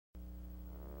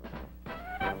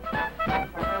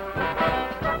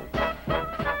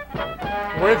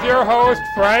with your host,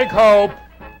 Frank Hope,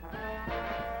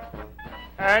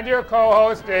 and your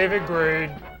co-host, David Green.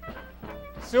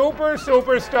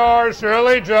 Superstars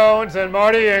Shirley Jones and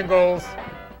Marty Ingels,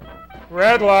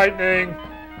 Red Lightning,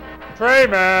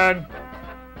 Trayman,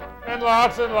 and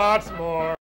lots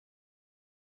more.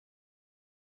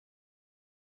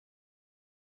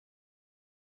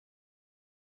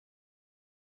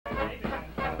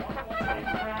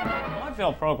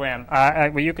 Oddville program.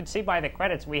 Well, you can see by the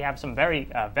credits we have some very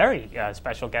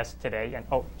special guests today, and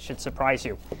should surprise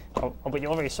you. But you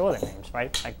already saw their names,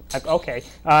 right? Okay.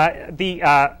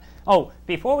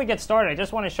 Before we get started, I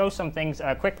just want to show some things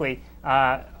quickly.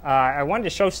 I wanted to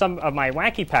show some of my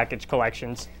wacky package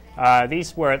collections.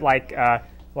 These were like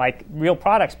real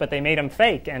products, but they made them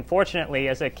fake. And fortunately,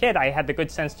 as a kid, I had the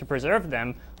good sense to preserve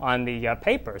them on the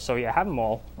paper, so you have them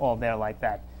all there like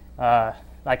that.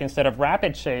 Like instead of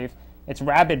rapid shave, it's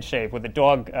rabid shave with a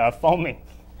dog foaming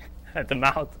at the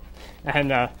mouth,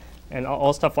 and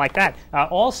all stuff like that.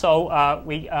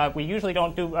 We usually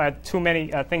don't do too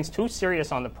many things too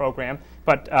serious on the program,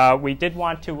 but we did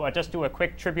want to just do a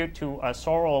quick tribute to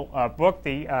Sorrel Brook,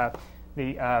 the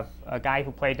guy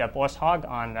who played Boss Hogg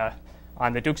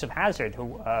on the Dukes of Hazzard,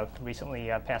 who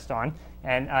recently passed on.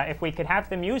 And if we could have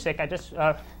the music, I just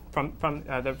from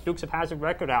the Dukes of Hazzard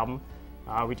record album,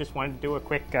 we just wanted to do a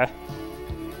quick.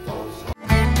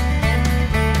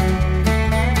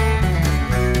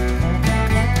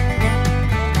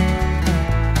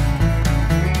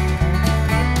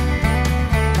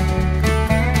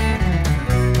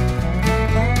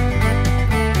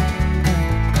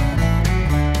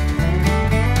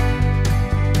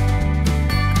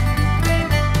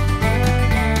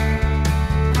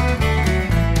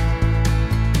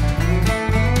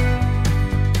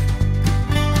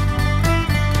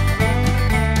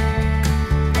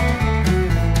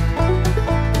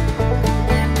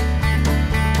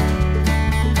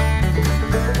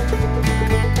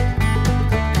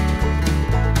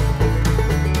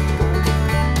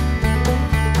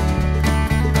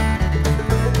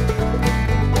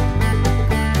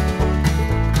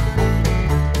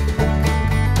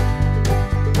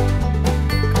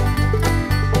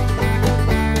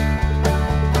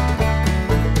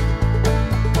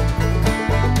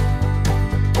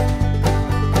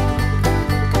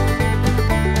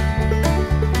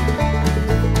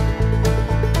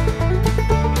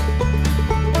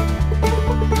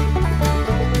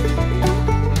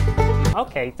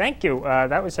 Okay, thank you.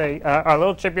 That was our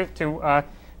little tribute to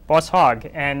Boss Hogg.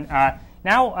 And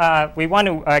now we want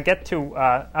to get to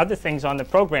other things on the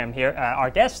program here. Our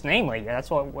guests, namely,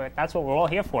 that's what we're all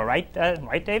here for, right?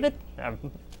 Right, David?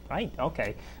 Right.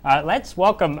 Okay. Let's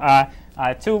welcome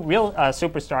two real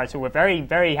superstars who we're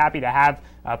very happy to have.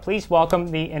 Please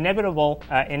welcome the inimitable,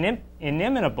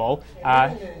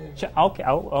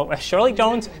 Shirley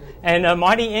Jones and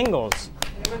Marty Ingels.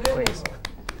 Please.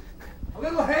 A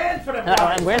little hand for the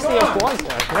where's the applause?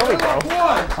 There we go.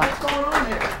 What's going on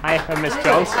here? Hi, Miss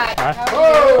Jones.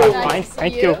 Fine,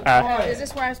 thank you. Is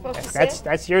this where I'm supposed to sit?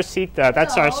 That's your seat.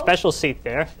 That's our special seat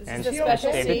there. This is the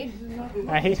special seat.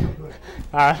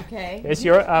 Okay. There's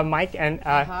your mic, and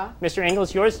Mr.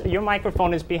 Ingels, your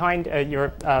microphone is behind your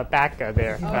back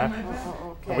there.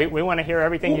 Okay. We want to hear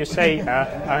everything you say.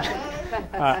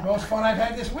 Most fun I've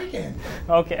had this weekend.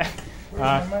 Okay.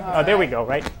 There we go.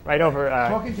 Right over.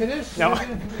 Talking to this? No.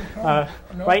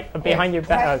 Right behind your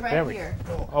back. There we go.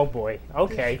 Oh boy.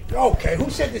 Okay. Okay. Who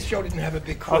said this show didn't have a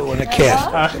big crew and a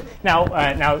cast? Now,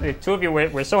 the two of you,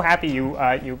 we're so happy you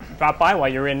dropped by while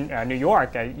you're in New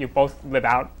York. You both live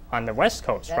out on the West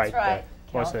Coast, That's right?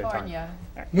 Most California.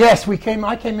 Of the time. Yes,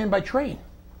 I came in by train.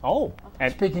 Oh.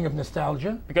 And speaking of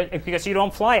nostalgia, because you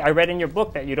don't fly, I read in your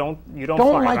book that you don't don't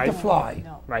fly, like right? to fly.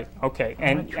 No. Right. Okay.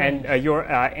 And you're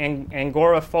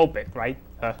angoraphobic, right?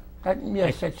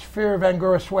 Yes, it's fear of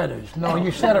Angora sweaters. No,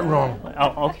 you said it wrong.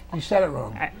 Oh, okay. You said it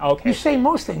wrong. Okay. You say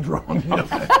most things wrong. You know?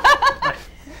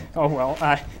 Oh well.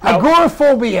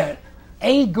 Agoraphobia,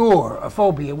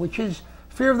 agoraphobia, which is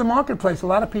fear of the marketplace. A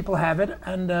lot of people have it,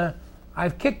 and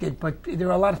I've kicked it. But there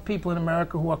are a lot of people in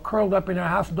America who are curled up in their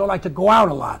house and don't like to go out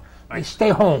a lot. They Right. stay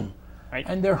home, Right.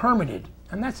 and they're hermited,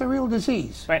 and that's a real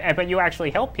disease. Right, but you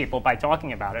actually help people by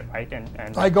talking about it, right? And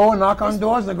I go and knock on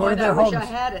doors. I go to their homes. I wish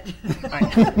I had it.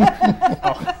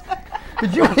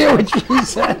 Did you hear what she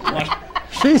said?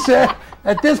 She said,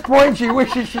 at this point, she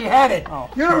wishes she had it. Oh.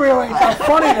 You don't realize how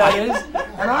funny that is.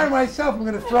 And I myself am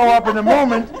going to throw up in a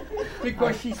moment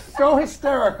because she's so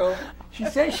hysterical. She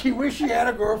says she wished she had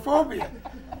agoraphobia.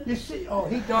 You see,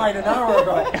 he died an hour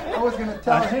ago. I was going to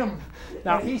tell him.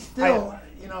 Now, But he still,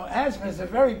 has asthma is a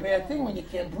very bad thing when you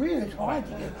can't breathe. It's hard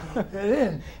to get it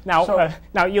in. Now,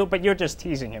 So- but you're just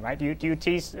teasing him, right? Do you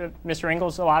tease Mr.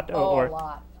 Ingels a lot? Oh, or, a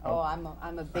lot. Oh,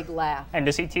 I'm a big laugh. And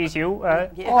does he tease you? Yeah.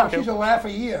 Oh, she's a laugh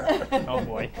a year. Oh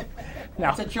boy.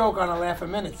 Now, It's a joke on a laugh a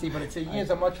minute, see, but it's a year's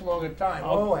a much longer time.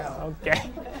 Oh, hell. okay.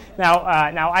 Now,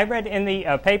 I read in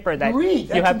the paper that You read. you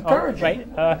That's have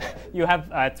encouraging. right. You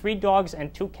have 3 dogs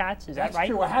and 2 cats. Is that That's right?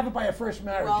 true. I have it by a first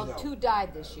marriage, Well, though. 2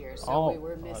 died this year, so we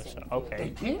were missing. so- okay. They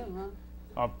did?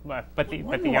 But the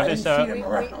Wonder the why I others. didn't see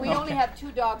them. We only have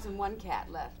 2 dogs and 1 cat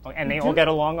left. And they all get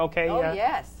along okay? Oh,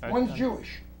 yes. One's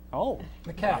Jewish, Oh.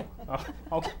 the cat.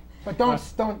 Okay. But don't,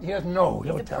 he doesn't know.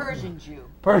 He's Don't a tell him. Persian Jew.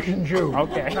 Persian Jew.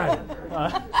 Okay.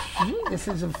 Right. Gee, this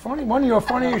is a funny, one of your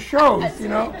funniest shows, you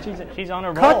know. She's on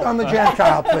a roll. Cut on the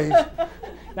Gentile, please.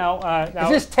 Now, Is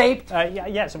this taped?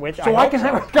 yes, which So I can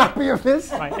have a copy of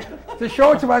this? Right. To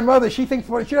show it to my mother. She thinks,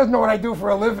 well, she doesn't know what I do for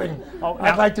a living. Oh,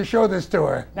 I'd now- like to show this to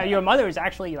her. Now, your mother is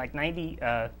actually like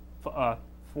 94 or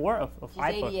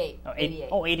 5? She's 88.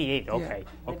 Oh, 88. Okay.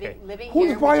 Okay. Living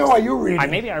Whose here. bio are you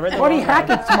reading? Maybe I read the Buddy wrong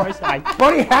Hackett's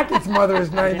Buddy Hackett's mother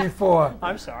is 94.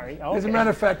 I'm sorry. As a Okay.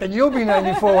 matter of fact, and you'll be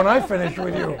 94 when I finish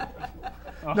with you.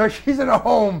 No, she's in a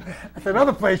home. That's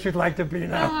another place you'd like to be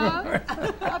now.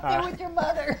 Up there with your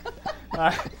mother.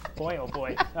 Boy, oh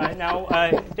boy. Now,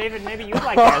 David, maybe you'd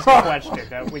like to ask a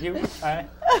question. Would you?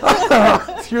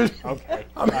 Excuse me. Okay.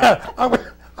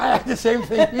 I have the same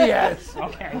thing he has.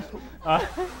 Okay.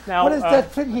 Now, What is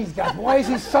that thing he's got? Why is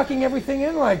he sucking everything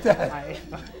in like that?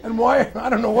 And why? I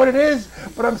don't know what it is,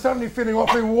 but I'm suddenly feeling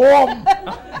awfully warm.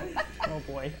 Oh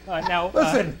boy. Now,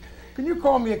 Listen, can you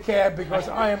call me a cab? Because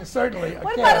I am certainly a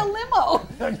What cab. about a limo?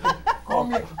 Call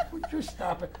me. Would you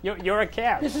stop it? you're a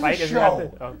cab, This is right? a Isn't that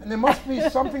show, the- and there must be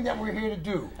something that we're here to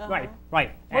do. Right.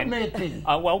 Right. What And, may it be?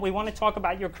 well, we want to talk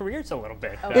about your careers a little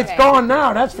bit. Okay. It's gone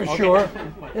now, that's for sure.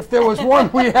 If there was one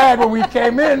we had when we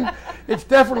came in, it's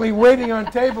definitely waiting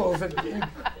on tables.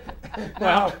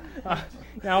 Now,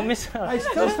 Now, Miss. I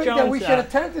still Miss think Jones, that we should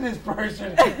attend to this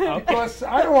person because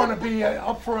I don't want to be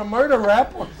up for a murder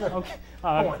rap.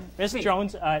 Miss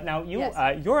Jones, now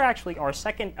Yes. you're actually our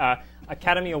second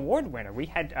Academy Award winner. We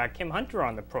had Kim Hunter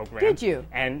on the program. Did you?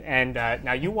 And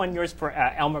now you won yours for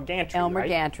Elmer Gantry. Elmer right?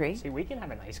 Gantry. See, we can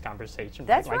have a nice conversation.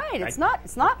 That's like- right. like-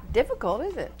 It's not difficult,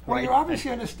 is it? Well, you're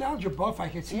obviously a nostalgia buff. I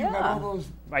can see you got Yeah. all those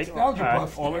Right, nostalgia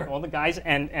buffs all there. the guys,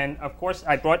 and of course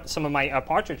I brought some of my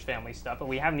Partridge Family stuff, but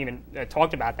we haven't even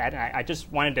talked about that. And I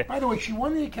just wanted to. By the way, she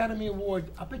won the Academy Award.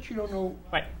 I bet you don't know.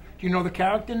 Right. Do you know the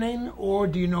character name, or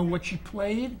do you know what she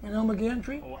played in Elmer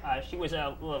Gantry? She was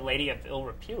a lady of ill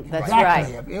repute. That's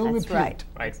Exactly, right. of ill That's repute. right.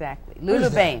 Right. Exactly. is Lulu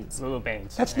that? Baines. Lulu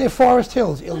Baines. That's near Forest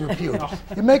Hills, ill repute.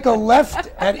 You make a left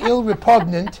at ill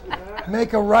repugnant,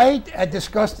 make a right at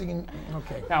disgusting.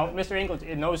 Okay. Now, Mr.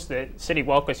 Ingels knows the city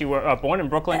well because you were born in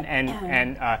Brooklyn,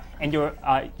 and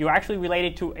you're actually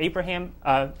related to Abraham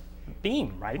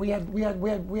Beam, right? We had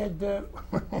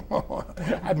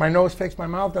my nose fixed, my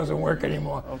mouth doesn't work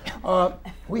anymore.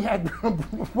 We had,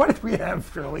 what did we have,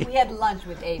 Shirley? We had lunch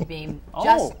with Abe Beam Oh.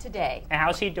 just today. And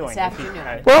how's he doing? This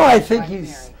afternoon. Well, I think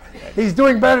he's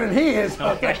doing better than he is.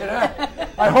 Okay.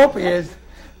 I hope he is.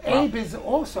 Abe is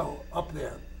also up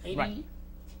there. 80, Right.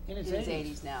 in his In his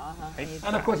 80s. 80s now. Abe's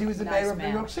And of course, he was the nice mayor of New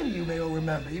man. York City, you may all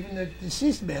remember. Even the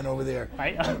deceased man over there.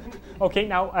 Right. Okay.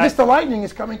 Now, Mr. Lightning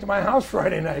is coming to my house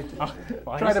Friday night. well,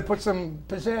 Try he's- to put some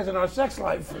pizzazz in our sex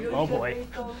life. Oh boy.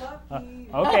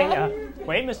 Okay.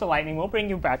 Wait, Mr. Lightning, we'll bring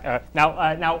you back.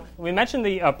 Now we mentioned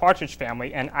the Partridge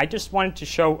Family, and I just wanted to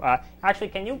show. Actually,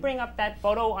 can you bring up that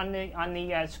photo on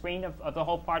the screen of the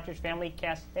whole Partridge Family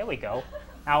cast? There we go.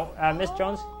 Now, Miss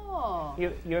Jones, Oh,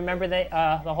 you remember the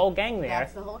whole gang there,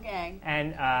 that's the whole gang.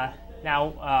 and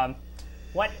now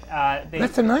what the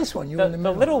That's a nice one. You in the the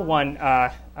middle. little one,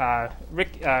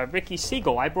 Ricky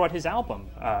Siegel. I brought his album.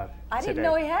 I didn't today.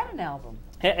 know he had an album.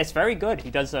 It's very good. He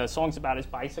does songs about his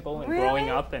bicycle and growing Really?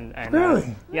 up, and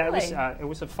Really? yeah, Really? it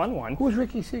was a fun one. Who was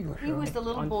Ricky Siegel? He was the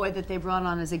little boy that they brought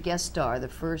on as a guest star the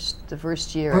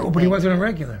first year. Oh, but he wasn't a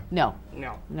regular. No.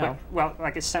 No, No. but, well,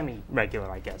 like a semi-regular,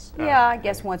 I guess. Yeah, I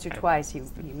guess once or twice he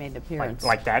made an appearance.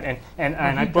 like that, and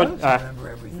I He brought does remember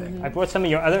everything. I brought some of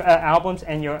your other albums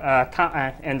and your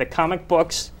and the comic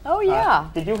books. Oh yeah.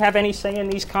 Did you have any say in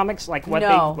these comics, like what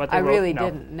No, they I wrote? really No.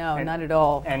 didn't. No, And- not at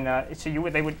all. And so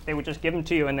they would just give them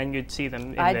to you, and then you'd see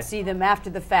them. In I'd see them after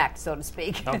the fact, so to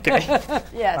speak. Okay.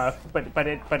 Yes. but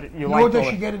you Nor like does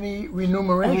she get any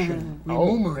remuneration.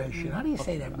 Remuneration. How do you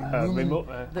say that?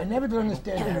 I never did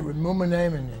understand that. Remuneration.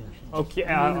 Okay.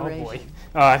 Oh boy.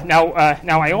 Remuneration.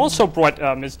 Now I also brought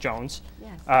Ms. Jones Yes.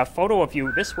 a photo of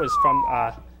you. This was from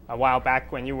a while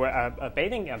back when you were a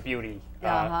bathing beauty.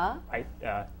 Uh-huh. Right.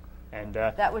 And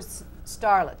That was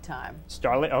Starlet time.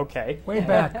 Starlet, okay. Way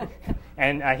back.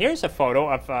 And here's a photo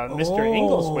of Mr.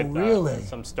 Ingels with really?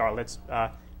 some starlets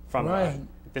from. Right.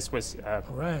 This was,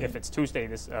 Right. if it's Tuesday,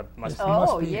 this must be.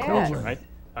 Oh, be yeah. Cleveland. Right.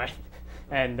 All right.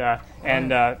 And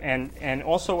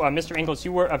also, Mr. Ingels,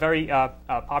 you were very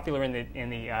popular in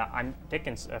the I'm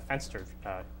Dickens Fenster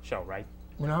show, right?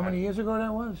 You know how many years ago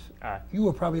that was? You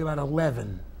were probably about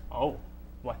 11. Oh,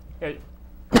 what? When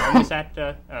was that?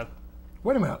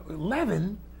 Wait a minute,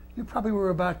 11? You probably were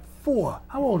about 4.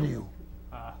 How old are you?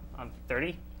 I'm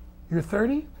 30. You're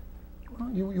 30? Well,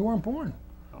 you weren't born.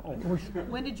 Oh, It was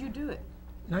When did you do it?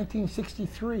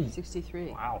 1963. 63.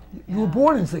 wow. You were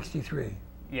born in 63.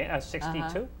 Yeah, 62.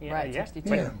 Uh-huh. Yeah, Right, yeah.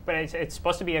 62. Yeah. But it's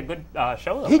supposed to be a good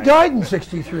show, though. He right? died in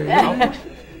 63. David?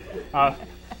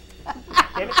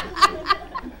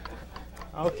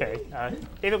 Okay.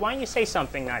 David, why don't you say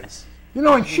something nice? You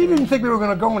know, and she didn't think we were going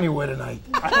to go anywhere tonight.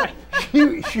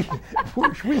 we I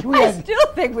had, still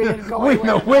think we didn't go wait,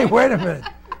 no, anywhere. wait a minute.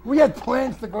 We had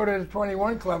plans to go to the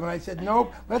 21 Club, and I said,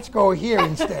 nope, let's go here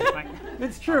instead.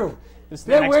 It's true. This is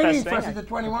the They're next waiting best for us thing. at the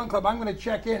 21 Club. I'm going to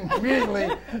check in immediately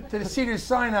to the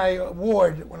Cedars-Sinai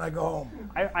ward when I go home.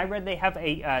 I read they have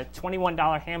a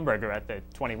 $21 hamburger at the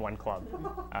 21 Club.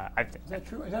 Is that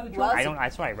true? Is that a joke? Well, I don't.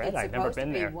 That's what I read. It's I've never supposed to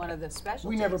been be there. one of the specialties.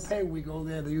 We never pay when we go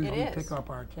there. They usually is. pick up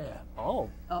our tab. Oh,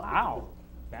 wow.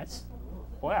 That's.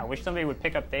 Boy, I wish somebody would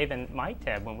pick up Dave and my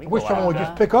tab when we I wish go someone out. would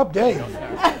just pick up Dave.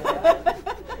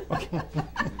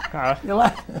 You're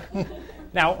like-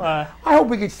 Now, I hope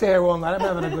we could stay here all night. I'm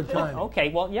having a good time. okay.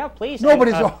 Well, yeah, please. No, but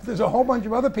And, there's a whole bunch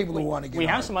of other people who want to get we on.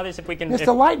 have some others if we can.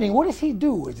 Mr. Lightning, what does he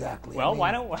do exactly? Well,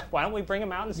 I mean, why don't we bring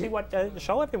him out and see what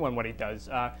show everyone what he does?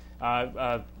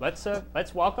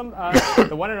 Let's welcome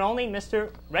the one and only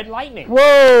Mr. Red Lightning.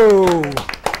 Whoa!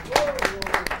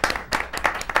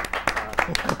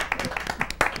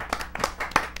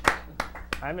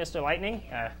 Hi, Mr. Lightning.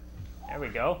 There we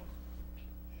go.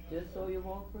 Just so you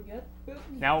won't forget.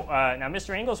 Now,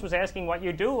 Mr. Ingels was asking what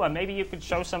you do. Maybe you could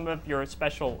show some of your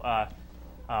special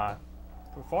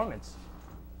performance.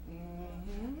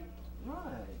 Right.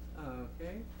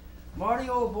 Okay. Marty,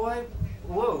 old boy.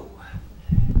 Whoa.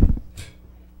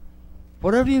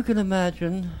 Whatever you can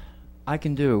imagine, I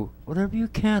can do. Whatever you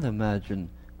can't imagine,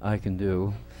 I can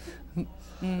do.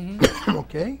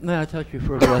 Okay. May I touch you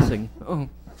for a blessing? Oh.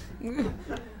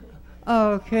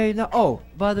 Okay. Now, oh,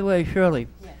 by the way, Shirley,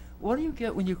 Yes. what do you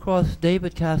get when you cross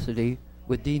David Cassidy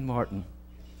with Dean Martin?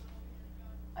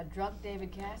 A drunk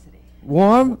David Cassidy.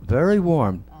 Warm, very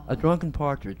warm. A drunken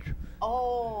partridge.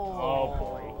 Oh. Oh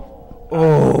boy,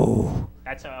 Oh.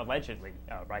 that's allegedly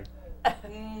right.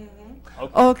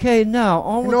 Okay, now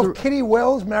on You with know, the if Kitty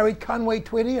Wells married Conway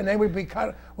Twitty, and they would be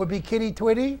Kitty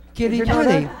Twitty. Kitty Did you know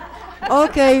Twitty. that?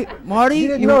 Okay, Marty. You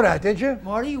didn't know that, did you?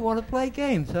 Marty, you want to play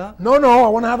games, huh? No, I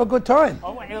want to have a good time.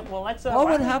 Oh wait, well let's. What why would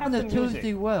don't we happen have if the music?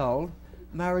 Tuesday Weld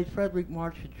married Frederick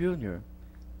March Jr.?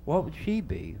 What would she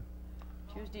be?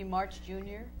 Tuesday, March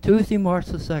Jr. Tuesday, March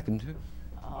the 2nd.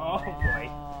 Oh boy.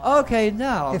 Okay,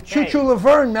 now. If Choo Choo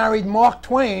Laverne married Mark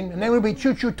Twain, and they would be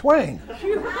Choo Choo Twain.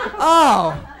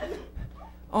 Oh!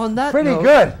 On that Pretty note,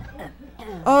 good.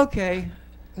 Okay.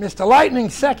 Mr. Lightning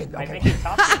second. I Okay. think it's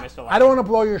tough, Mr. Lightning. I don't want to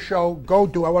blow your show. Go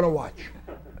do. I want to watch.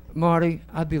 Marty,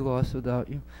 I'd be lost without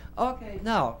you. Okay,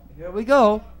 now, here we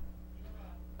go.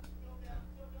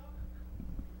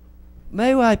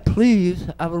 May I please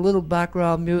have a little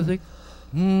background music?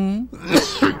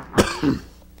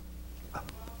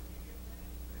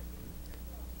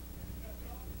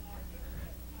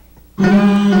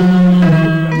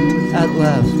 At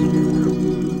last.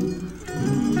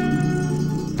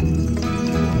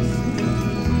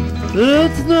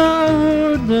 It's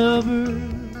now or never.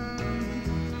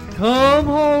 Come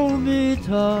hold me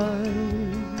tight.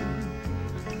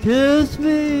 Kiss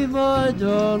me, my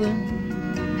darling.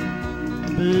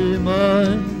 Be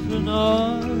mine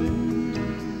tonight.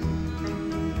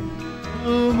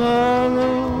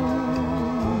 Tomorrow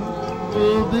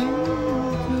will be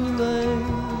too late.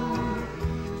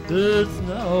 It's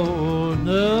now or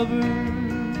never.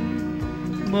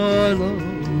 My love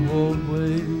won't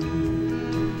wait.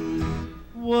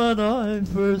 When I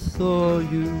first saw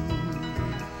you,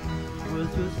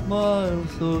 with your smile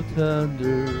so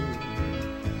tender,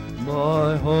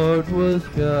 my heart was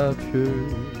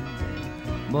captured,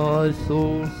 my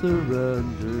soul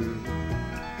surrendered.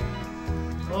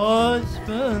 I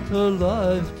spent a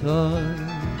lifetime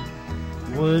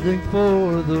waiting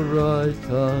for the right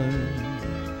time.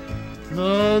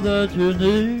 Now that you're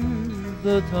near,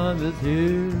 the time is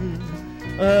here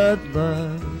at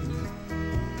last.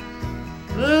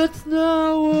 It's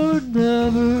now or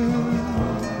never.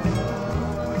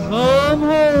 Come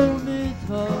hold me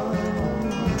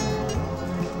tight.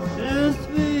 Kiss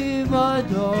me, my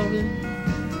darling.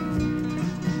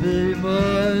 Be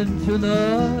mine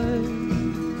tonight.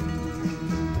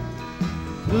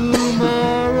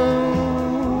 Tomorrow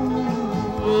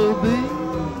will be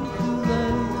too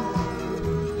late.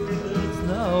 It's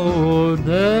now or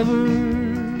never.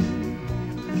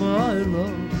 My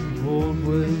love won't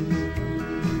wait.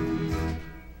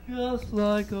 Just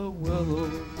like a willow,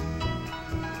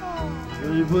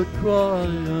 we would cry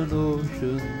an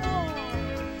ocean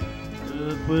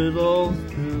if we lost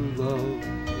true love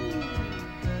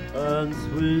and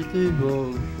sweet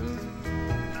devotion.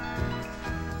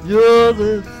 Your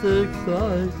lips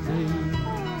excite me,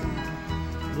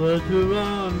 let your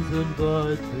arms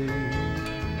invite me,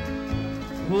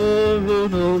 for who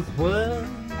knows when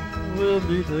we'll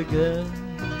meet again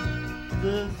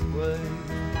this way.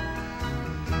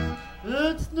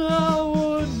 It's now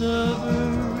or never.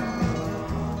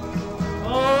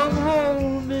 Come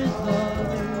hold me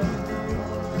tight.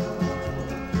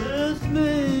 Kiss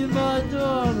me, my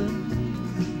darling.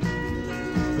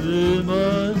 Be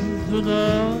mine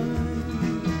tonight.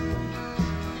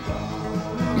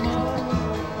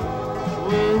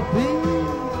 Will be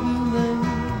too late.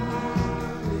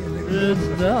 It's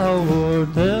now or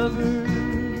never.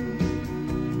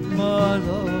 My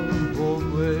love won't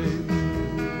wait.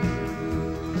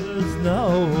 It's now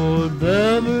or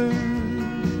never.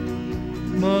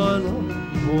 My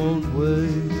love won't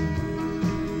wait.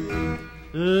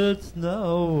 It's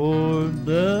now or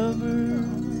never.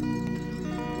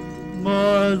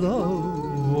 My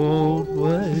love won't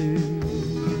wait.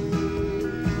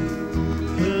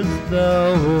 It's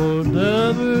now or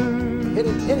never. Hit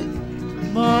it, hit it.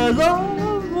 My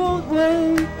love won't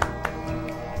wait.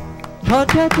 Cha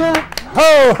cha cha.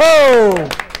 Ho, ho!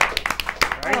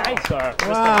 Very nice, Mr.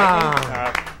 Wow.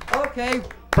 Lightning. Okay,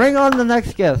 bring on the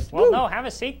next guest. Well, no, have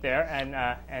a seat there and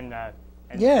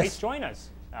Yes. please join us.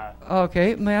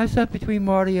 Okay, may I sit between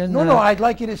Marty and... No, I'd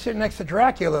like you to sit next to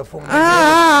Dracula for me.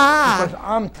 Ah! Because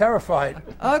I'm terrified.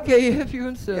 Okay, if you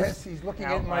insist. Yes, he's looking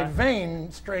Now, at my vein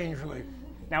strangely.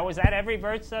 Now, was that every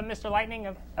verse, Mr. Lightning,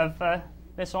 of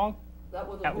this song? That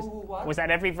was That was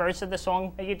that every verse of the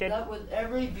song that you did? That was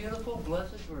every beautiful,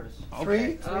 blessed verse.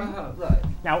 Three? Right.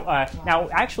 Now,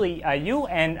 actually, you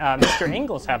and Mr.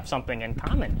 Ingels have something in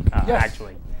common, Yes.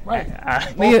 actually. Right.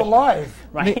 Me- Both alive.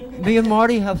 Right? Me and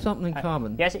Marty have something in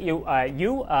common. Yes, you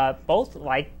both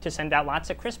like to send out lots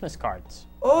of Christmas cards.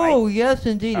 Oh, yes,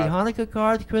 indeed. Uh, Hanukkah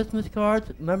cards, Christmas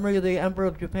cards, memory of the Emperor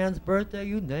of Japan's birthday,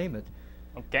 you name it.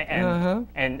 Okay,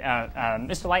 and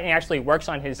Mr. Lightning actually works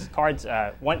on his cards.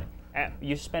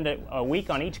 You spend a week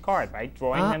on each card, right?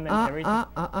 Drawing them and everything.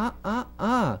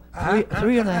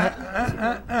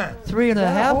 Three and a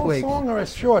half whole weeks. song or a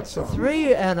short song?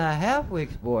 3.5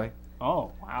 weeks, boy.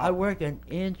 Oh, wow. I work an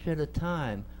inch at a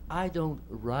time. I don't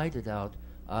write it out.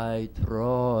 I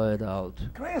draw it out.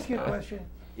 Can I ask you a question?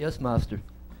 Yes, master.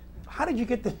 How did you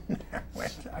get the...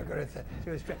 Wait, I gotta say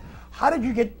it straight. How did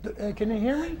you get... can you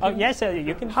hear me? Oh, yes,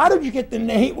 you can. How did you get the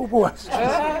name... What?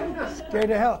 Scared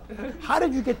to hell. How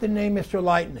did you get the name Mr.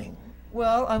 Lightning?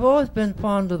 Well, I've always been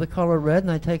fond of the color red,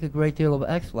 and I take a great deal of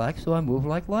X-Lax, so I move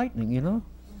like lightning, you know?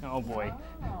 Oh, boy.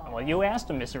 Well, you asked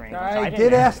him, Mr. Ingels. I didn't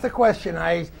did ask the question.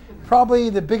 Probably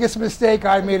the biggest mistake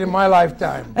I made in my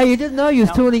lifetime. Hey, you didn't know you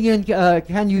was tuning in,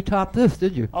 Can You Top This,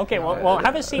 did you? Okay, well,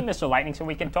 have a seat, Mr. Lightning, so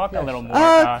we can talk a little more.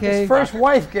 Okay. His first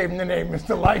wife gave him the name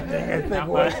Mr. Lightning, I think it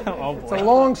was. Oh, It's a boy.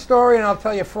 long story, and I'll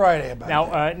tell you Friday about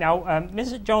it. Now,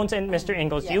 Mrs. Jones and Mr.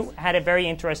 Ingels, Yes. you had a very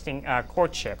interesting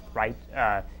courtship, right?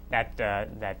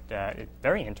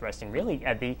 Very interesting, really.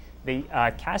 The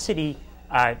Cassidy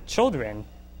children,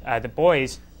 the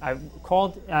boys,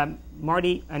 called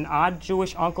Marty an odd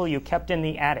Jewish uncle you kept in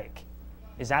the attic.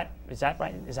 Is that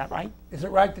right? Is that right? Is it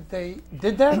right that they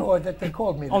did that, or that they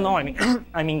called me that? Oh no,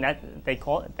 I mean that they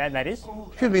call it that is.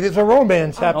 Excuse me, there's a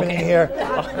romance happening Okay. here.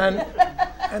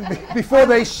 And before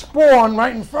they spawn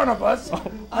right in front of us,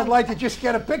 I'd like to just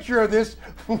get a picture of this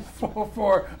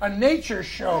for a nature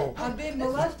show. I'm being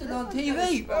molested on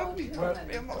TV.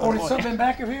 Oh, there's something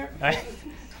back of here?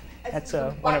 That's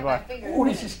one of our Oh,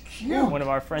 this is cute. one of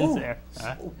our friends Ooh. there.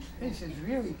 This is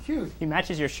really cute. He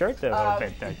matches your shirt a little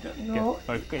bit. no.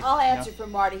 Okay. I'll answer for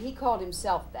Marty. He called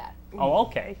himself that. Oh,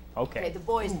 okay. Okay, the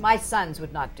boys, my sons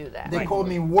would not do that. They called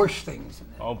me worse things.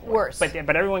 Oh, boy. Worse. But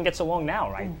everyone gets along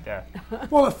now, right?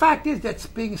 Well, the fact is that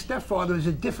being a stepfather is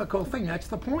a difficult thing. That's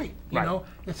the point. You Right. know,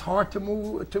 it's hard to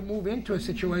move into a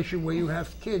situation where you have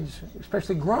kids,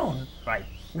 especially grown. Right.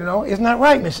 You know, isn't that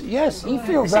right, Miss? Yes, he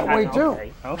feels that way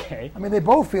too. Okay. I mean, they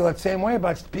both feel that same way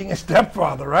about being a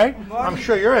stepfather, right? Marty, I'm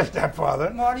sure you're a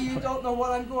stepfather. Marty, you don't know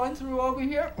what I'm going through over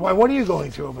here? Why, what are you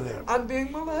going through over there? I'm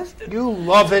being molested. You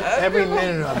love it every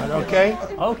minute of it, okay?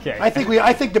 Okay. I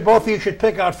think the both of you should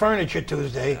pick out furniture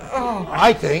Tuesday. Oh.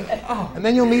 I think. Oh. And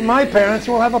then you'll meet my parents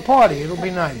and we'll have a party. It'll be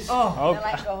nice. Oh. Then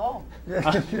I go home. You're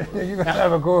going to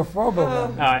have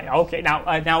agoraphobic one. Okay.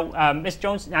 Now, Miss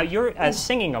Jones, now you're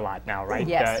singing a lot now, right?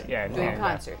 Yes. Doing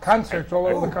concerts. Concerts all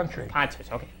over the country.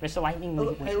 Concerts. Okay. Mr. Lightning. A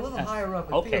little higher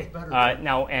up. It feels better.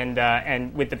 Now,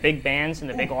 and with the big bands and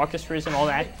the big orchestras and all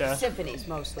that. Symphonies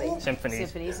mostly.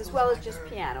 Symphonies, as well as just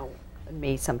piano.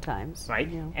 Me sometimes. Right.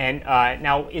 You know. And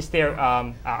now, is there?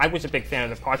 I was a big fan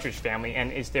of the Partridge Family,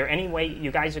 and is there any way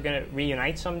you guys are going to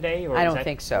reunite someday? Or I don't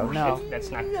think so. No,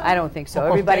 that's not. I don't think so.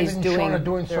 Well, Everybody's David and Sean are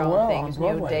doing their so own well things. on You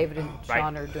know, Broadway. David and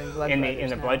Sean are doing Blood in Brothers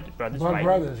the now. Blood Brothers. Blood right?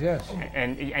 Brothers, yes.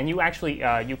 And you actually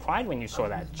you cried when you saw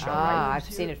that show, right? I've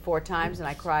seen it 4 times and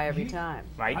I cry every time.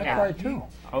 Right. I cry too.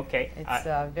 Okay. It's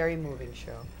a very moving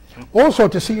show. Also,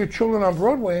 to see your children on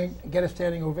Broadway get a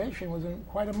standing ovation was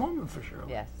quite a moment for sure.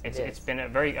 Yes, It's been a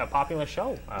very popular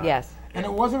show. Yes. And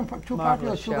it wasn't too popular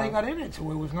Marvelous till they show. got in it,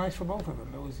 so it was nice for both of them.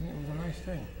 It was a nice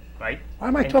thing. Right. Why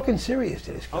am I talking serious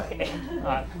to this guy? Okay.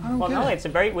 don't Well, get no, it. it's a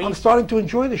very. I'm starting to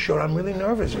enjoy the show. I'm really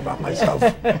nervous about myself.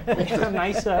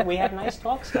 We had nice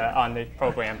talks on the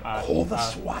program. Call the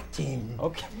SWAT team.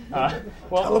 Okay.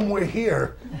 Tell them we're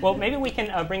here. Well, maybe we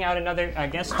can bring out another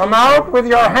guest. Come out with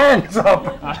your hands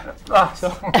up.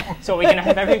 So we can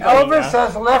have everybody. Elvis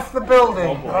has left the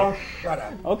building. Oh, shut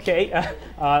up. Okay.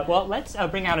 Well, let's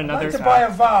bring out I'd another. like to buy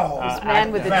a vowel.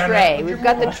 Man with the Vanna, tray. would you We've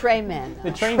got the move? Trayman. The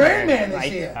Trayman is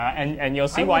right? here. And you'll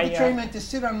see I why. want the Trayman to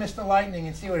sit on Mr. Lightning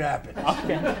and see what happens.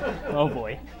 Okay. Oh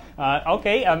boy.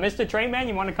 Okay, Mr. Trayman,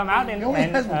 you want to come out and He only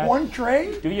has one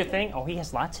tray? do your thing? Oh, he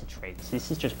has lots of trays. This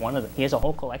is just one of them. He has a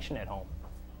whole collection at home.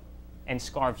 And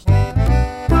scarves.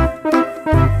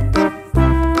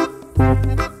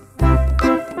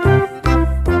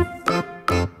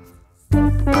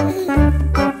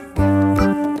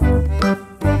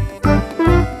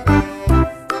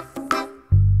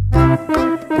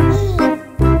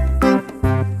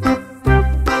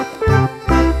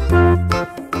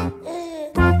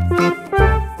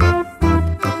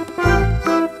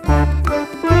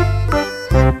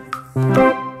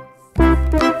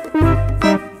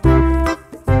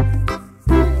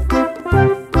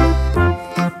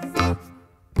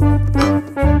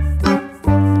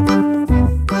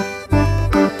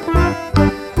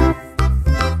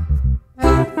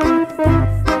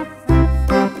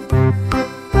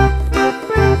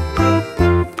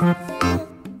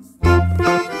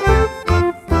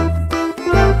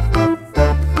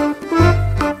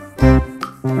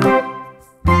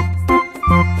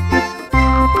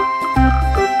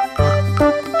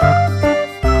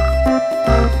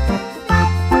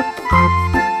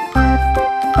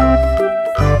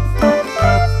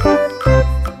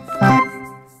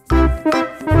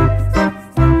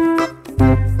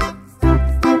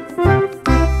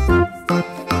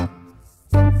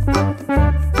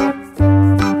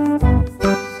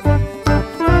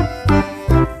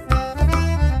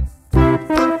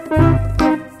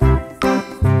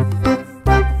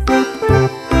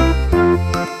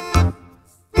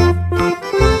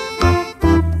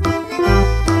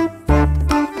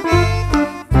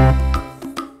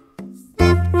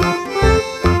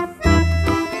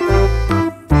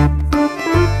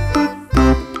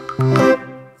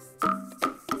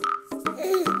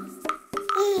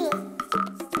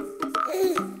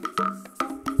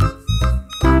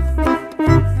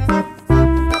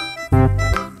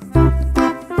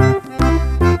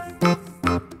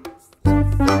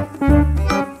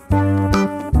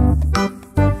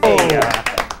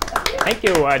 Thank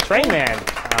you, Trayman.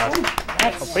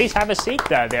 Please have a seat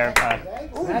there.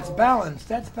 That's balanced.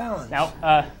 That's balanced.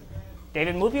 Now,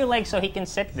 David, move your leg so he can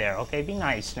sit there. Okay, be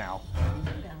nice now.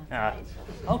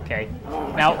 Okay.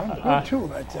 Now, too.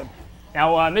 That's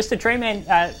now, Mr. Trayman,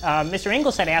 Mr.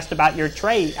 Ingels had asked about your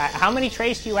tray. How many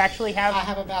trays do you actually have? I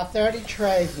have about 30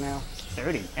 trays now.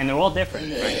 30, and they're all different.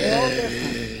 Right? They're all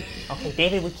different. Okay,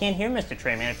 David, we can't hear Mr.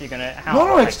 Trayman if you're going to...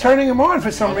 No, it's turning him on for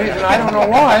some reason. I don't know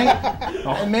why.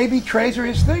 And maybe trays are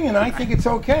his thing, and I think it's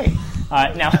okay.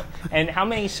 Now, and how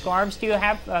many scarves do you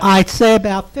have? I'd say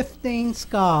about 15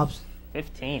 scarves.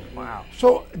 15, wow.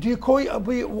 So, do you call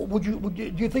do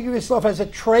you think of yourself as a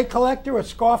tray collector, a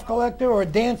scarf collector, or a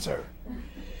dancer?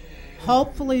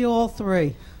 Hopefully all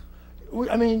three.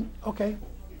 I mean, okay.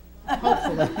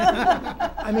 Hopefully.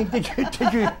 I mean,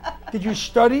 did you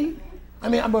study I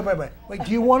mean, wait.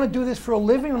 Do you want to do this for a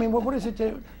living? I mean, what is it?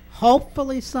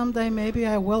 Hopefully someday, maybe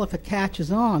I will if it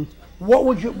catches on. What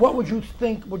would you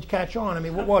think would catch on? I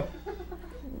mean, what?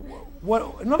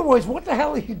 In other words, what the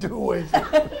hell are you doing?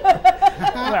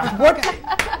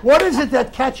 What is it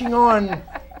that catching on?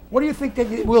 What do you think that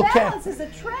it will catch? Balance is a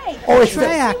trait. Oh, it's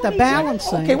Tray act, the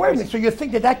balancing. Okay, wait a minute. So you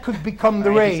think that could become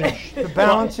the rage, the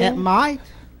balancing? It might.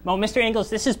 Well, Mr. Ingels,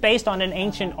 this is based on an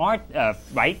ancient art,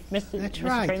 right, Mr. That's Mr.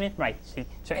 right. Trayman? Right. See,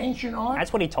 so Ancient art?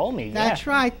 That's what he told me. That's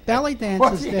right. Belly dancers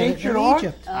What's the did it in ancient art?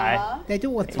 Egypt. Yeah. They do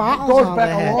it with It bottles goes on back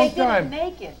their a head. long They time. didn't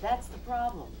make it. That's the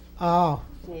problem. Oh.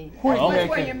 See, Who is that's making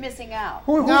where it? you're missing out.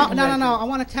 No. I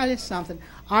want to tell you something.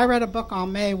 I read a book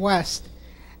on Mae West,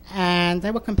 and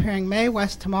they were comparing Mae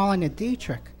West to Marlene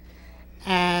Dietrich.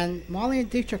 And Marlene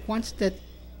Dietrich once did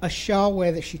a show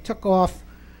where she took off,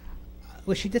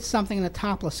 where she did something in a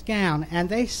topless gown, and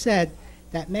they said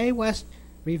that Mae West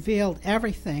revealed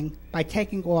everything by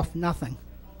taking off nothing.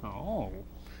 Oh,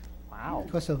 wow.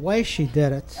 Because of the way she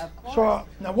did it. So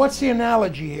now, what's the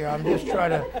analogy here? I'm just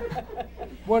trying to.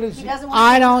 What is? He it? doesn't want to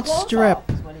I take his don't clothes strip. off,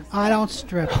 is what he said. I don't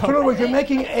strip. So in other words, you're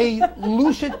making a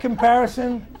lucid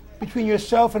comparison between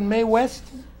yourself and Mae West.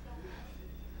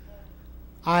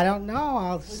 I don't know.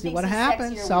 I'll see thinks what he's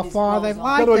happens. sexier So with his far, clothes they've on? In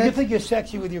liked other words, you it. think you're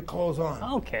sexy with your clothes on.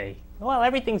 Okay. Well,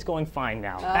 everything's going fine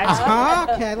now.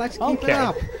 Okay, let's keep Okay. it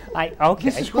up. Okay.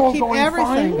 This is We'll called keep going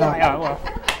everything fine. up. Yeah, well,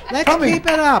 Let's Tell me. keep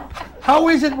it up. How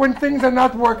is it when things are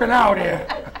not working out here?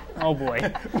 oh boy.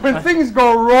 When things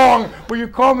go wrong, will you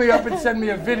call me up and send me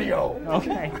a video?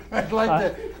 Okay. I'd like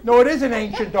to. No, it is an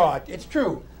ancient art. It's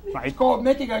true. Right. It's called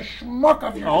making a schmuck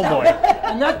of yourself. Oh boy.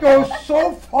 And that goes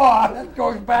so far. That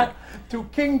goes back to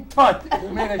King Tut, who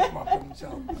made a schmuck of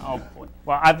himself. Oh boy.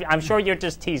 Well, I'm sure you're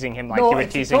just teasing him like No, you were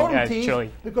it's a teasing total tease,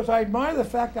 Shirley. because I admire the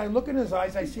fact I look in his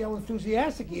eyes, I see how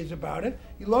enthusiastic he is about it.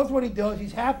 He loves what he does.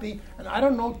 He's happy, and I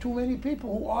don't know too many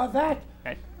people who are that.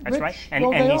 That's Rich, right.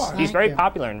 though they And are. he's Thank very you.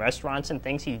 popular in restaurants and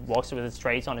things. He walks with his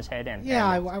trays on his head and Yeah,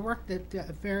 I and worked at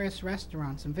various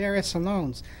restaurants and various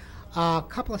saloons. A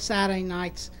couple of Saturday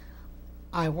nights,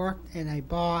 I worked in a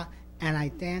bar and I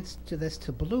danced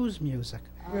to blues music.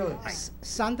 Really?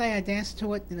 Sunday, I danced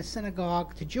to it in a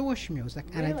synagogue to Jewish music,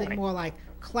 and I did Really? more like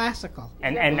classical.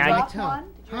 and Did you now ever you, drop tell. one?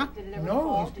 Huh? Did it ever No,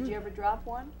 fall? he's Did good. you ever drop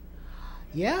one?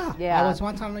 Yeah. Yeah. I was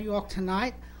one time in New York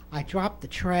Tonight. I dropped the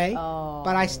tray, Oh.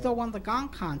 but I still won the gong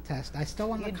contest. I still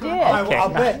won the You contest. did? I'll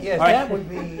bet. Yes, All right. that would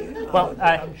be. Well,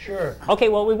 I'm sure. okay.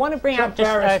 Well, we want to bring Chuck out just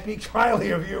Barris speaks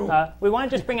highly of you. we want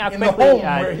to just bring out In the quickly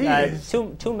home where he is.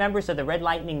 two members of the Red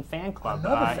Lightning fan club.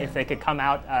 Another fan. If they could come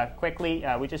out quickly,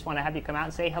 we just want to have you come out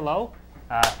and say hello.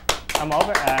 Come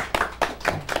over.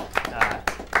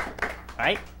 All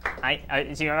right.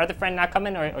 Is your other friend not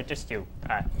coming, or just you?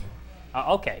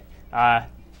 Okay.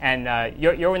 And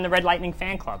you're in the Red Lightning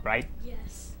fan club, right?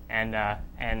 Yes.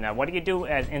 And what do you do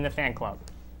in the fan club?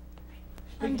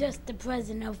 I'm just the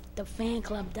president of the fan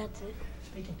club, that's it.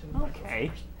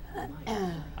 Okay.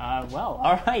 Well,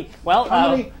 all right. Well,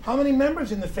 How many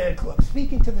members in the fan club?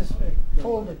 Speaking to this.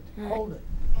 Hold it.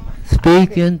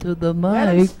 Speak into the Let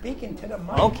him mic. speak into the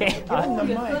mic. Okay. Give him the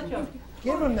mic.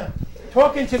 Give him the.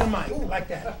 Talk into the mic like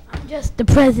that. I'm just the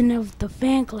president of the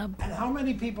fan club. And how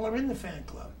many people are in the fan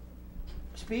club?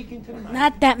 Speak into the mic.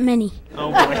 Not that many.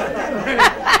 oh boy.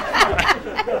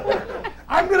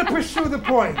 I'm going to pursue the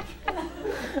point.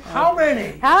 How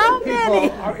many people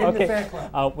are in the fan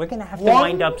club? We're gonna have to One?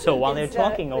 wind up. So while they're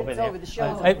talking over it's there, over, the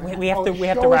show's we have to the we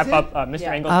have to show wrap is up. it? Mr.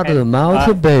 Yeah. Ingels Out of the and, mouths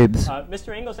of babes.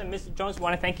 Mr. Ingels and Mr. Jones, we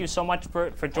want to thank you so much for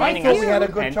joining thought us. we had a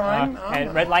good and, time.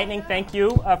 And Red Lightning, thank you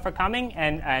for coming,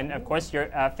 and of course your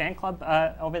fan club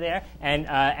over there, and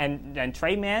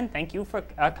Trayman, thank you for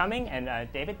coming, and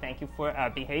David, thank you for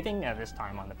behaving this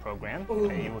time on the program.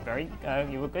 You were very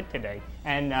you were good today,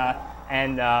 and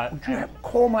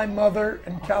Call my mother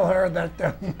and tell her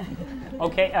that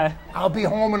okay. I'll be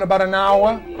home in about an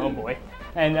hour. Oh boy.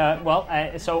 And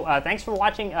so thanks for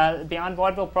watching Beyond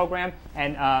Vaudeville program,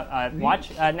 and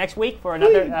watch next week for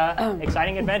another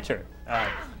exciting adventure.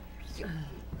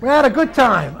 We had a good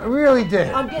time. I really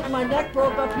did. I'm getting my neck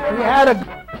broke up here. We had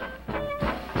a